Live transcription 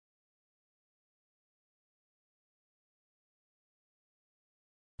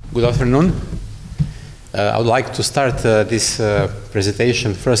Good afternoon. I would like to start this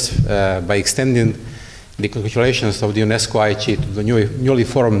presentation first by extending the congratulations of the UNESCO IHE to the newly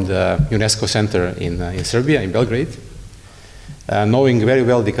formed UNESCO Center in Serbia, in Belgrade. Knowing very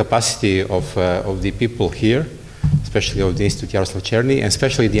well the capacity of the people here, especially of the Institute Jaroslav Černi, and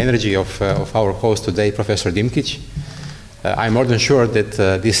especially the energy of our host today, Professor Dimkic, I'm more than sure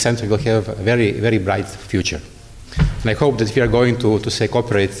that this center will have a very, very bright future. And I hope that we are going to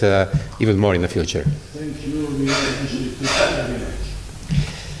cooperate even more in the future. Thank you. We appreciate it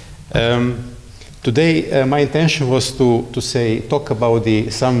very much. Today, my intention was to talk about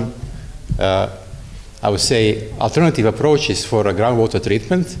some, I would say, alternative approaches for groundwater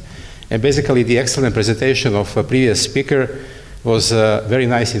treatment. And basically, the excellent presentation of a previous speaker was a very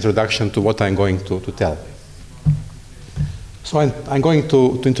nice introduction to what I'm going to tell. So I'm going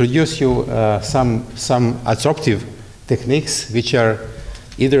to introduce you some adsorptive techniques which are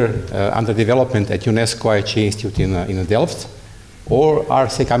either under development at UNESCO IHE Institute in Delft, or are,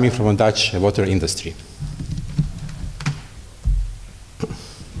 say, coming from a Dutch water industry.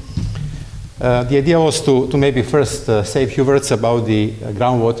 The idea was to maybe first say a few words about the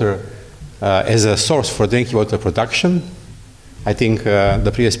groundwater as a source for drinking water production. I think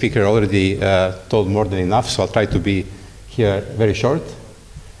the previous speaker already told more than enough, so I'll try to be here very short.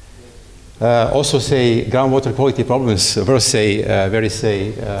 Also say groundwater quality problems were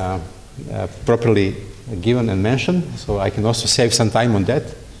very properly given and mentioned, so I can also save some time on that.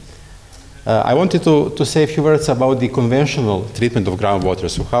 I wanted to say a few words about the conventional treatment of groundwater,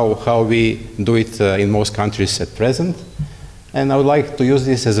 so how we do it in most countries at present. And I would like to use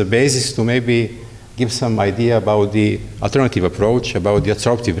this as a basis to maybe give some idea about the alternative approach, about the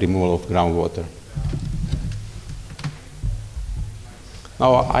adsorptive removal of groundwater.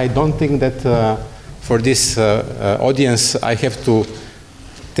 Now, I don't think that for this audience I have to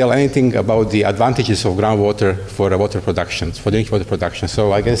tell anything about the advantages of groundwater for water production, for drinking water production.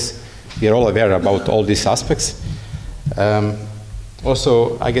 So I guess we are all aware about all these aspects.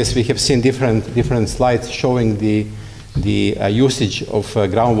 Also, I guess we have seen different slides showing the usage of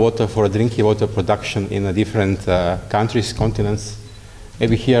groundwater for drinking water production in different countries, continents.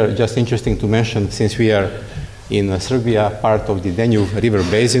 Maybe here, just interesting to mention, since we are in Serbia, part of the Danube River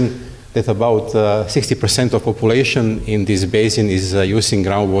Basin, that about 60% of population in this basin is using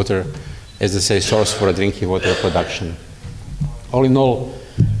groundwater as a source for drinking water production. All in all,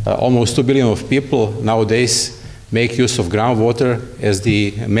 almost 2 billion of people nowadays make use of groundwater as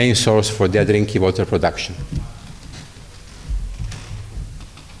the main source for their drinking water production.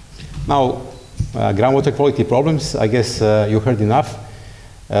 Now, groundwater quality problems, I guess you heard enough.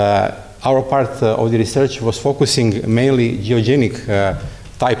 Our part of the research was focusing mainly geogenic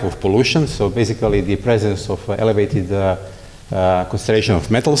type of pollution, so basically the presence of elevated concentration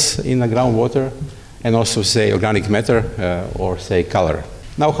of metals in the groundwater, and also, say, organic matter or, say, color.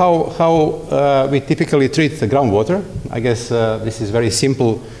 Now, how we typically treat the groundwater? I guess this is very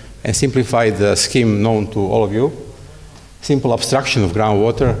simple and simplified scheme known to all of you. Simple abstraction of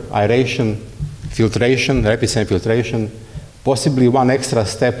groundwater, aeration, filtration, rapid sand filtration, possibly one extra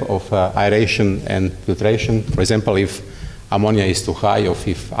step of aeration and filtration, for example, if ammonia is too high or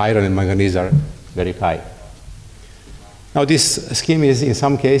if iron and manganese are very high. Now, this scheme is in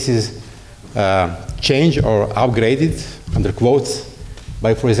some cases changed or upgraded, under quotes,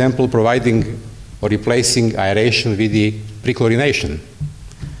 by, for example, providing or replacing aeration with the pre-chlorination.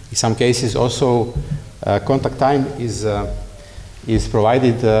 In some cases also contact time is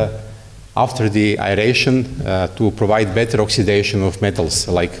provided after the aeration to provide better oxidation of metals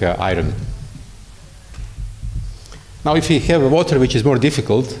like iron. Now, if we have water which is more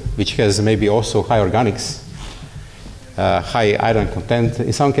difficult, which has maybe also high organics, high iron content,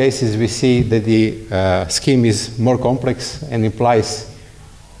 in some cases we see that the scheme is more complex and implies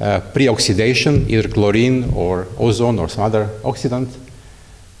pre-oxidation, either chlorine or ozone or some other oxidant,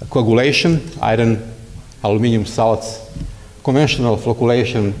 coagulation, iron, aluminum salts, conventional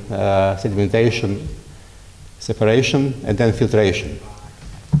flocculation, sedimentation, separation, and then filtration.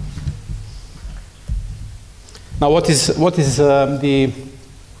 Now, what is the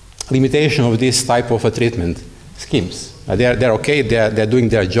limitation of this type of treatment schemes? They're okay, they're doing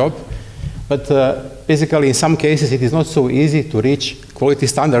their job, but basically in some cases it is not so easy to reach quality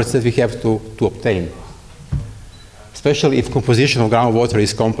standards that we have to obtain, especially if composition of groundwater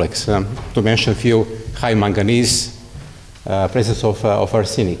is complex. To mention a few, high manganese, presence of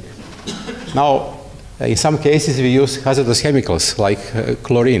arsenic. Now, in some cases we use hazardous chemicals like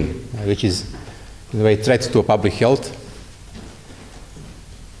chlorine, which is in a way a threat to public health.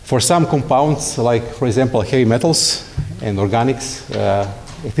 For some compounds, like for example heavy metals and organics,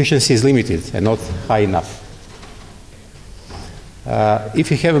 efficiency is limited and not high enough.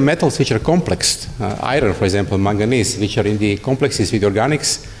 If you have metals which are complex, iron, for example, manganese, which are in the complexes with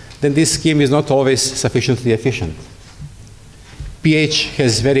organics, then this scheme is not always sufficiently efficient. pH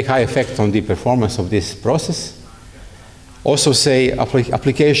has very high effect on the performance of this process. Also, say,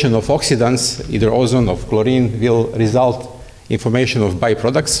 application of oxidants, either ozone or chlorine, will result in formation of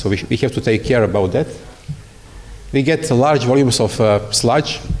byproducts, so we have to take care about that. We get large volumes of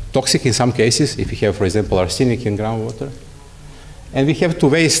sludge, toxic in some cases, if you have, for example, arsenic in groundwater. And we have to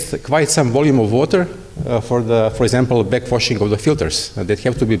waste quite some volume of water for example, backwashing of the filters that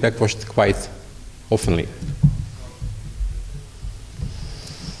have to be backwashed quite oftenly.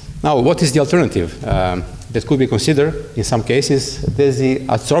 Now, what is the alternative that could be considered in some cases? There's the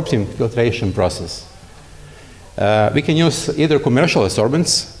adsorptive filtration process. We can use either commercial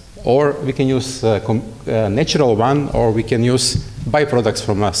adsorbents, or we can use natural one, or we can use byproducts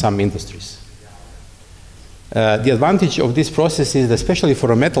from some industries. The advantage of this process is that, especially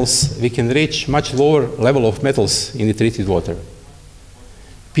for metals, we can reach much lower level of metals in the treated water.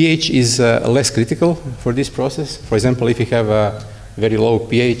 pH is less critical for this process. For example, if you have a very low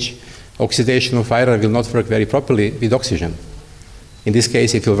pH, oxidation of iron will not work very properly with oxygen. In this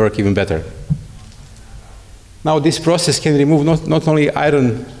case, it will work even better. Now, this process can remove not only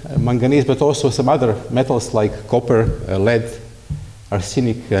iron, manganese, but also some other metals like copper, lead,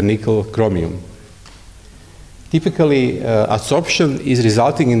 arsenic, nickel, chromium. Typically, adsorption is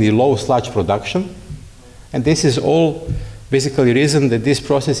resulting in the low sludge production, and this is all basically the reason that this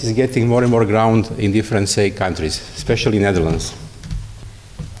process is getting more and more ground in different, say, countries, especially Netherlands.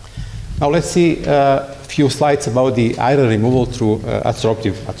 Now, let's see a few slides about the iron removal through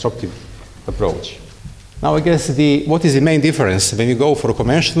adsorptive approach. Now, I guess what is the main difference? When we go for a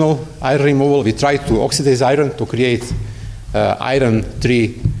conventional iron removal, we try to oxidize iron to create iron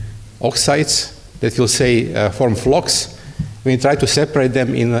 3 oxides that will, say, form flocks. We try to separate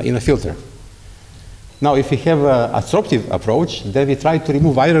them in a filter. Now, if we have an adsorptive approach, then we try to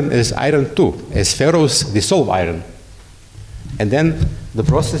remove iron as iron 2, as ferrous dissolve iron. And then the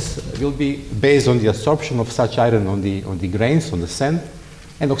process will be based on the adsorption of such iron on the grains, on the sand,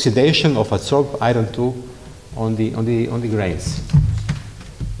 and oxidation of adsorbed iron 2 on the grains.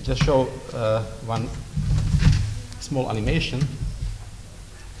 I'll just show one small animation.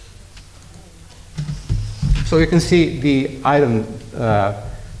 So you can see the iron,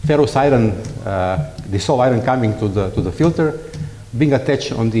 ferrous iron, dissolved iron coming to the filter, being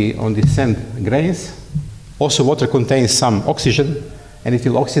attached on the sand grains. Also, water contains some oxygen, and it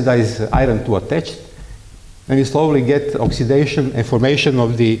will oxidize iron 2 attached. And you slowly get oxidation and formation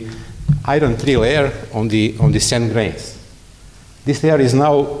of the iron 3 layer on the sand grains. This layer is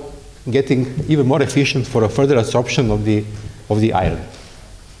now getting even more efficient for a further adsorption of the iron.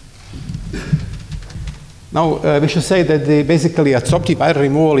 Now, we should say that basically adsorptive iron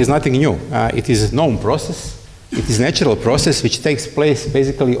removal is nothing new. It is a known process. It is a natural process which takes place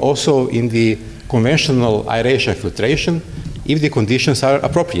basically also in the conventional aeration filtration if the conditions are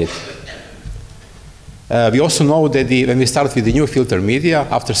appropriate. We also know that when we start with the new filter media,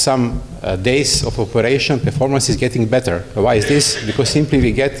 after some days of operation, performance is getting better. Why is this? Because simply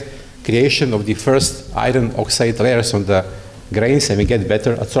we get creation of the first iron oxide layers on the grains, and we get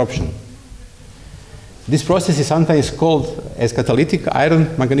better adsorption. This process is sometimes called as catalytic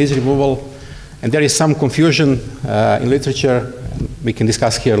iron manganese removal, and there is some confusion in literature. We can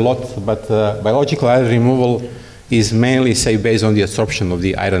discuss here a lot, but biological iron removal is mainly, say, based on the adsorption of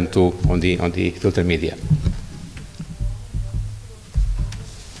the iron 2 on the filter media.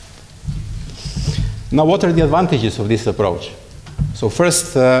 Now, what are the advantages of this approach? So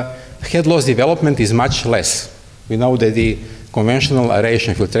first, head loss development is much less. We know that the conventional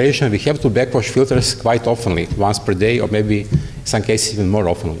aeration filtration, we have to backwash filters quite oftenly, once per day, or maybe in some cases even more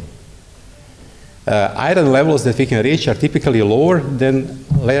oftenly. Iron levels that we can reach are typically lower than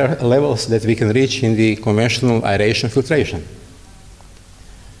levels that we can reach in the conventional aeration filtration.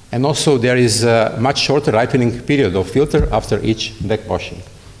 And also there is a much shorter ripening period of filter after each backwashing.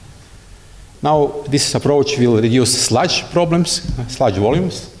 Now, this approach will reduce sludge problems, sludge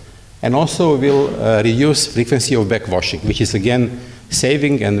volumes, and also will reduce frequency of backwashing, which is again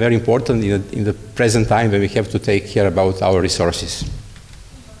saving and very important in the present time when we have to take care about our resources.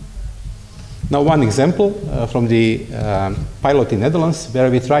 Now, one example from the pilot in Netherlands,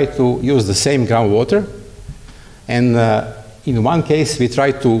 where we try to use the same groundwater, and in one case we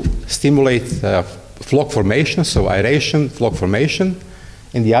try to stimulate flock formation, so aeration, flock formation.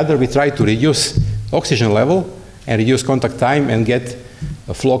 In the other, we try to reduce oxygen level and reduce contact time and get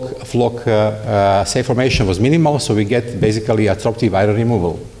flock say formation was minimal, so we get basically absorptive iron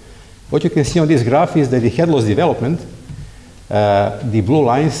removal. What you can see on this graph is that the head loss development, the blue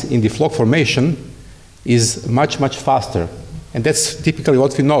lines in the flock formation, is much, much faster. And that's typically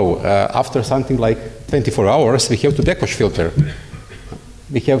what we know. After something like 24 hours, we have to backwash filter.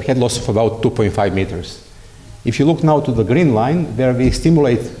 We have head loss of about 2.5 meters. If you look now to the green line, where we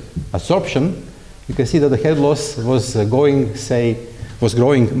stimulate absorption, you can see that the head loss was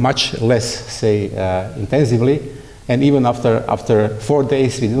growing much less, say, intensively. And even after 4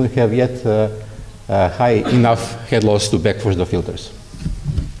 days, we didn't have yet high enough head loss to backwash the filters.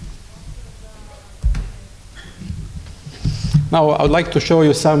 Now, I would like to show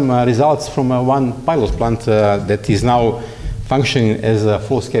you some results from one pilot plant that is now functioning as a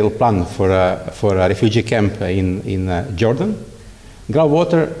full-scale plant for a refugee camp in Jordan.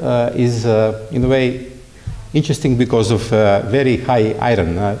 Groundwater is, in a way, interesting because of very high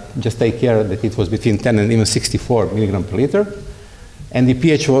iron. Just take care that it was between 10 and even 64 milligram per liter. And the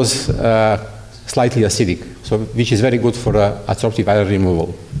pH was slightly acidic, so which is very good for absorptive iron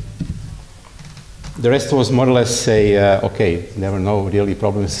removal. The rest was more or less, say, okay, there were no really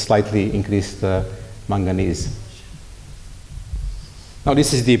problems, slightly increased manganese. Now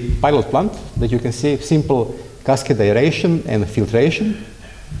this is the pilot plant that you can see, simple cascade aeration and filtration.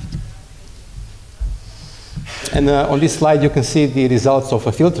 And on this slide you can see the results of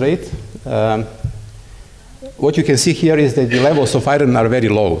a filtrate. What you can see here is that the levels of iron are very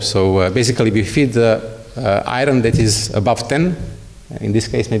low. So basically we feed iron that is above 10, in this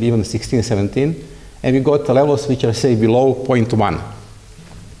case maybe even 16, 17. And we got levels which are, say, below 0.1.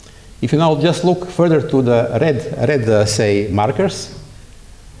 If you now just look further to the red say, markers,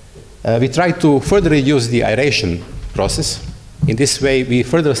 we try to further reduce the aeration process. In this way, we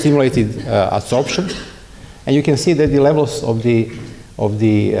further stimulated absorption. And you can see that the levels of the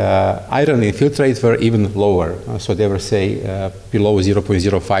iron in filtrate were even lower. So they were, say, below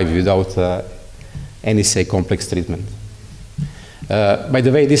 0.05 without any, say, complex treatment. By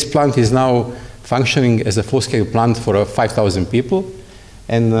the way, this plant is now functioning as a full-scale plant for 5,000 people,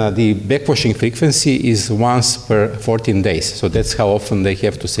 and the backwashing frequency is once per 14 days. So that's how often they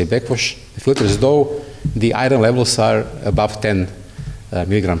have to, say, backwash the filters, though the iron levels are above 10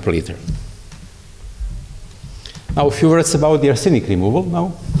 milligram per liter. Now a few words about the arsenic removal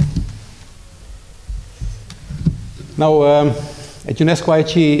now. Now, at UNESCO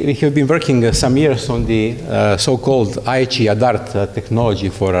IHE, we have been working some years on the so-called IHE ADART technology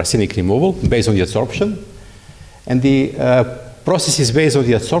for arsenic removal based on the absorption. And the process is based on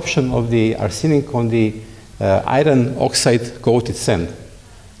the absorption of the arsenic on the iron oxide coated sand.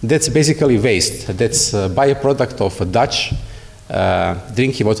 That's basically waste. That's a byproduct of a Dutch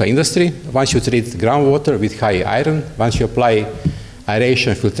drinking water industry. Once you treat groundwater with high iron, once you apply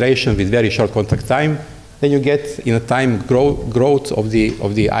aeration, filtration with very short contact time, then you get in a time growth of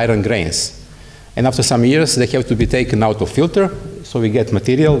the iron grains. And after some years, they have to be taken out of filter, so we get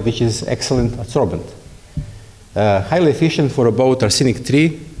material which is excellent absorbent. Highly efficient for about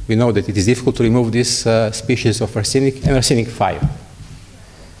arsenic-3. We know that it is difficult to remove this species of arsenic, and arsenic-5.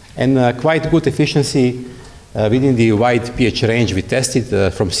 And quite good efficiency within the wide pH range we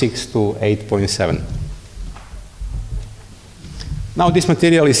tested from 6 to 8.7. Now this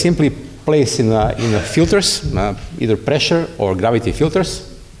material is simply placed in filters, either pressure or gravity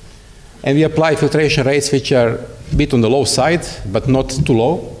filters. And we apply filtration rates which are a bit on the low side, but not too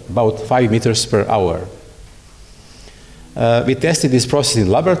low, about 5 meters per hour. We tested this process in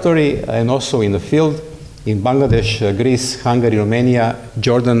laboratory and also in the field in Bangladesh, Greece, Hungary, Romania,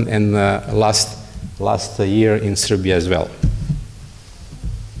 Jordan, and last year in Serbia as well.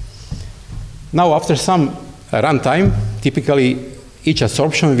 Now, after some runtime, typically each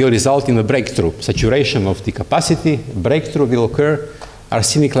absorption will result in a breakthrough. Saturation of the capacity, breakthrough will occur,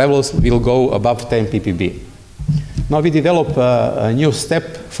 arsenic levels will go above 10 ppb. Now we develop a new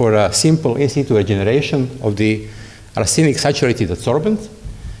step for a simple in situ regeneration of the arsenic saturated adsorbent,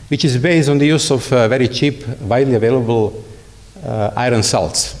 which is based on the use of very cheap, widely available iron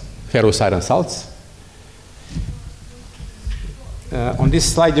salts, ferrous iron salts. On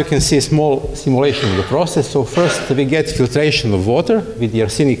this slide you can see a small simulation of the process. So first we get filtration of water with the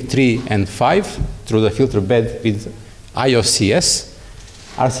arsenic 3 and 5 through the filter bed with IOCS.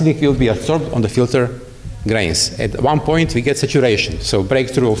 Arsenic will be absorbed on the filter grains. At one point we get saturation, so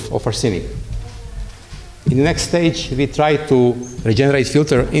breakthrough of arsenic. In the next stage we try to regenerate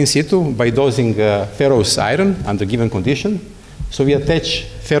filter in situ by dosing ferrous iron under given condition. So we attach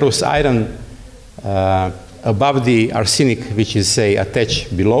ferrous iron above the arsenic, which is, say,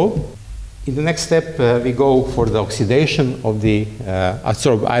 attached below. In the next step, we go for the oxidation of the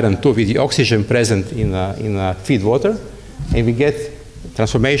adsorbed iron 2 with the oxygen present in feed water, and we get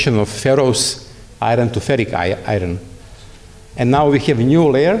transformation of ferrous iron to ferric iron. And now we have a new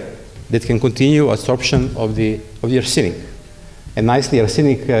layer that can continue adsorption of the arsenic. And nicely,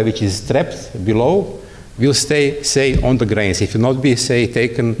 arsenic which is trapped below will stay, say, on the grains. It will not be, say,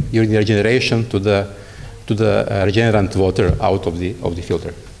 taken during the regeneration to the regenerant water out of the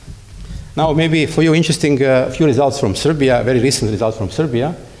filter. Now, maybe for you interesting, few results from Serbia, very recent results from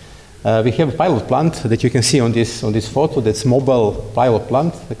Serbia. We have a pilot plant that you can see on this photo. That's mobile pilot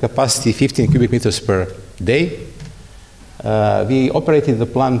plant, the capacity 15 cubic meters per day. We operated the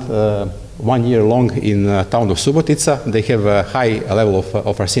plant 1 year long in town of Subotica. They have a high level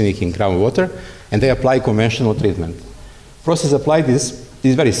of arsenic in groundwater, and they apply conventional treatment. Process applied is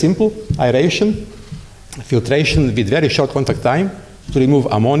very simple: aeration, filtration with very short contact time to remove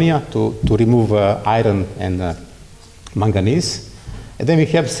ammonia, to remove iron and manganese. And then we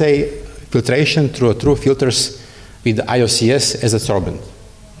have, say, filtration through filters with IOCS as adsorbent.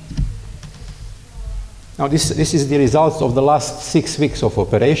 Now this is the results of the last 6 weeks of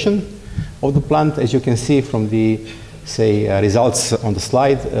operation of the plant. As you can see from the, say, results on the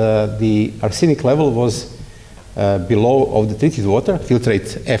slide, the arsenic level was below of the treated water,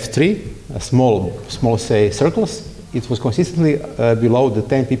 filtrate F3, small, say, circles. It was consistently below the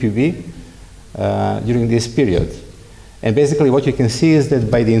 10 ppb during this period. And basically what you can see is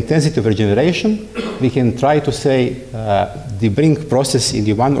that by the intensity of regeneration, we can try to, say, the bring process in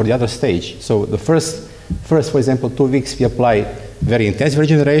the one or the other stage. So the first, for example, 2 weeks we apply very intense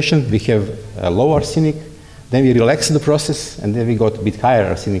regeneration, we have low arsenic, then we relax the process, and then we got a bit higher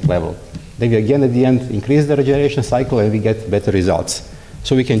arsenic level. Then we again at the end increase the regeneration cycle and we get better results.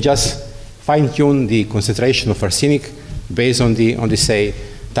 So we can just fine-tune the concentration of arsenic based on the say,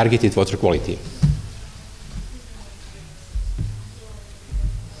 targeted water quality.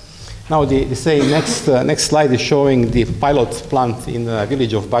 Now the say, next slide is showing the pilot plant in the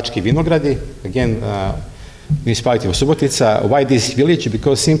village of Bački Vinogradi, again, municipality of Subotica. Why this village?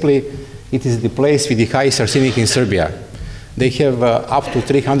 Because simply it is the place with the highest arsenic in Serbia. They have up to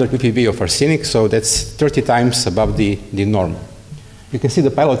 300 ppb of arsenic, so that's 30 times above the norm. You can see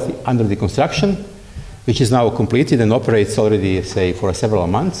the pilot under the construction, which is now completed and operates already, say, for several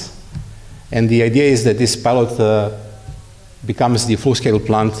months. And the idea is that this pilot becomes the full-scale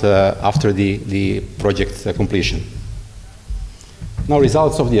plant after the project completion. Now,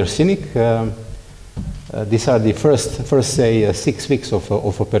 results of the arsenic. These are the first say, 6 weeks of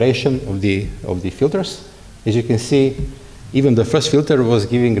operation of the filters. As you can see, even the first filter was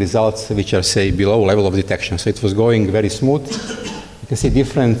giving results which are, say, below level of detection. So it was going very smooth. You can see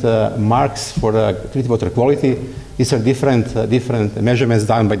different marks for treated water quality. These are different measurements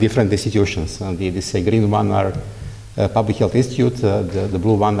done by different institutions. The say, green one are Public Health Institute, the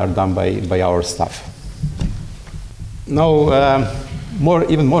blue one are done by our staff. Now,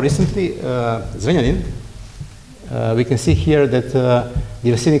 even more recently, Zrenjanin, we can see here that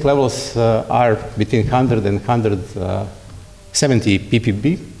the arsenic levels are between 100 and 170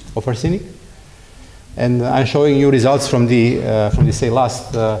 ppb of arsenic. And I'm showing you results from the say,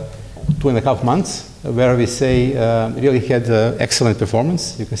 last 2.5 months, where we say really had excellent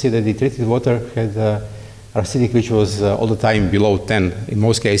performance. You can see that the treated water had arsenic which was all the time below 10, in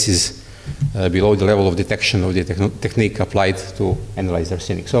most cases below the level of detection of the technique applied to analyze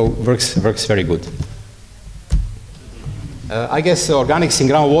arsenic. So works very good. I guess organics in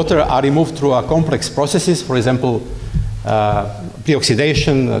groundwater are removed through complex processes, for example,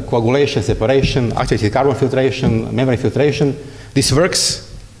 pre-oxidation, coagulation, separation, activated carbon filtration, membrane filtration. This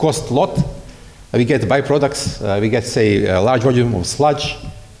works, costs a lot. We get byproducts, we get, say, a large volume of sludge,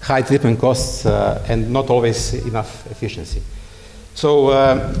 high treatment costs, and not always enough efficiency. So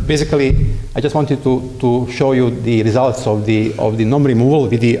basically, I just wanted to show you the results of the NOM removal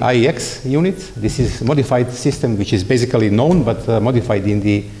with the IEX unit. This is a modified system which is basically known, but modified in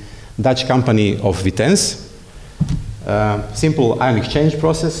the Dutch company of Vitens. Simple ion exchange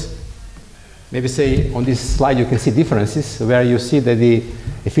process. Maybe say on this slide you can see differences where you see that the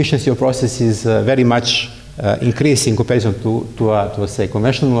efficiency of process is very much increased in comparison to a say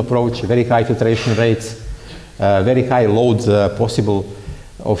conventional approach, very high filtration rates, very high loads possible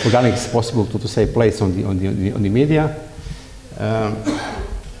of organics possible to say place on the media.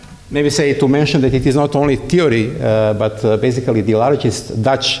 Maybe say to mention that it is not only theory, but basically the largest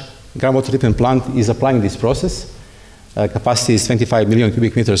Dutch groundwater treatment plant is applying this process. Capacity is 25 million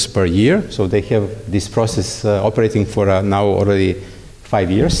cubic meters per year, so they have this process operating for now already 5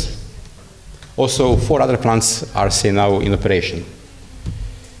 years. Also, 4 other plants are, say, now in operation.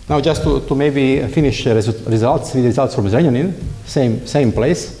 Now, just to maybe finish results from Zrenjanin, same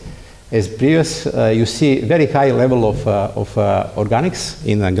place as previous. You see very high level of organics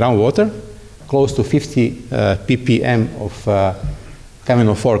in groundwater, close to 50 ppm of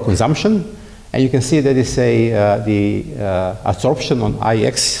KMNO4 consumption. And you can see that the absorption on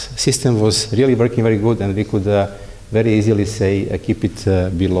IX system was really working very good, and we could very easily keep it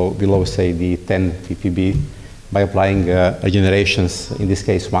below say the 10 ppb by applying regenerations, in this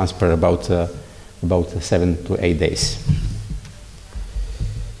case once per about 7 to 8 days.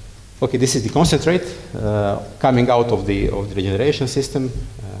 Okay, this is the concentrate coming out of the regeneration system,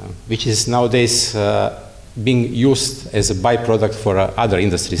 which is nowadays being used as a byproduct for other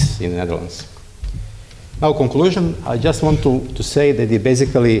industries in the Netherlands. Now, conclusion, I just want to say that the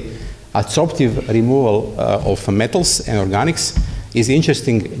basically adsorptive removal of metals and organics is an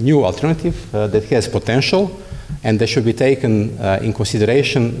interesting new alternative that has potential, and that should be taken in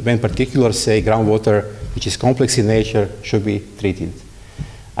consideration when particular, say, groundwater, which is complex in nature, should be treated.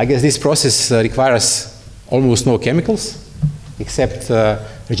 I guess this process requires almost no chemicals, except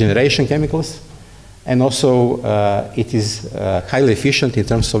regeneration chemicals, and also it is highly efficient in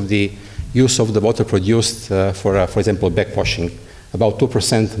terms of the use of the water produced for example, backwashing. About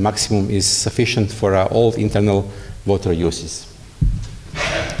 2% maximum is sufficient for all internal water uses.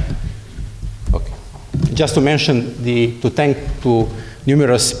 Okay. Just to mention, to thank to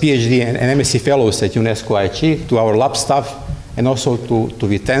numerous PhD and MSc fellows at UNESCO IHE, to our lab staff, and also to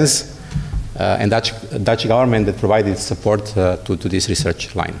Vitens and Dutch government that provided support to this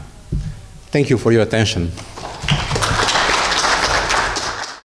research line. Thank you for your attention.